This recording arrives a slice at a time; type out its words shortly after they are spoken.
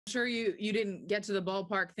Sure you didn't get to the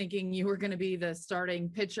ballpark thinking you were going to be the starting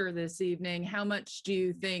pitcher this evening. How much do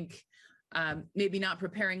you think maybe not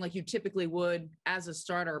preparing like you typically would as a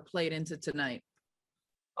starter played into tonight?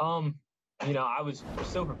 Um, I was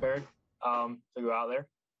still prepared to go out there.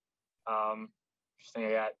 Just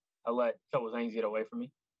think I let a couple of things get away from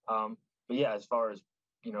me. But yeah, as far as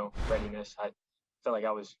readiness, I felt like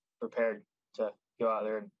I was prepared to go out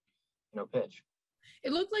there and pitch.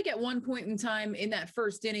 It looked like at one point in time in that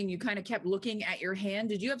first inning, you kind of kept looking at your hand.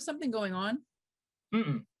 Did you have something going on?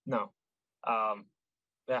 No.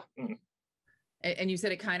 Yeah. And you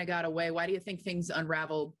said it kind of got away. Why do you think things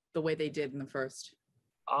unraveled the way they did in the first?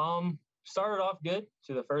 Started off good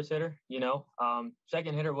to the first hitter.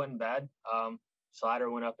 Second hitter wasn't bad. Slider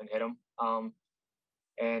went up and hit him.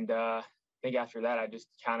 And I think after that, I just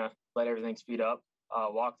kind of let everything speed up,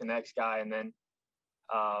 walked the next guy, and then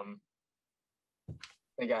I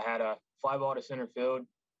think I had a fly ball to center field,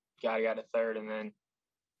 guy got to third, and then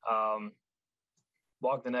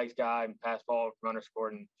walked the next guy and pass ball, runner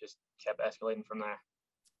scored, and just kept escalating from there.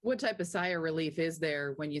 What type of sigh of relief is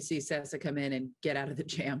there when you see Sessa come in and get out of the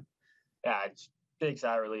jam? Yeah, it's big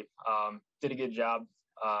sigh of relief. Did a good job.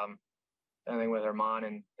 Everything with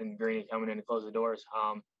Herman and Greeny coming in to close the doors.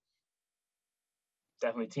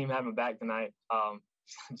 Definitely team having my back tonight.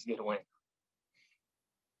 Just get a win.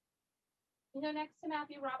 Next to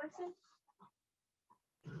Matthew Robertson.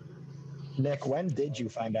 Nick, when did you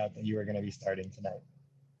find out that you were going to be starting tonight?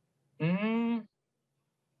 I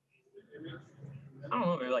don't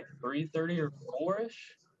know, maybe like 3:30 or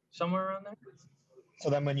 4-ish, somewhere around there. So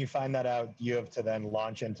then when you find that out, you have to then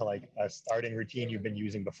launch into like a starting routine you've been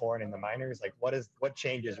using before and in the minors. Like what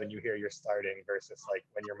changes when you hear you're starting versus like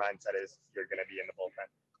when your mindset is you're going to be in the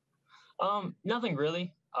bullpen? Nothing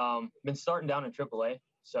really. Been starting down in AAA,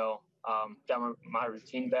 so got my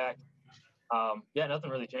routine back. Yeah, nothing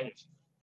really changes.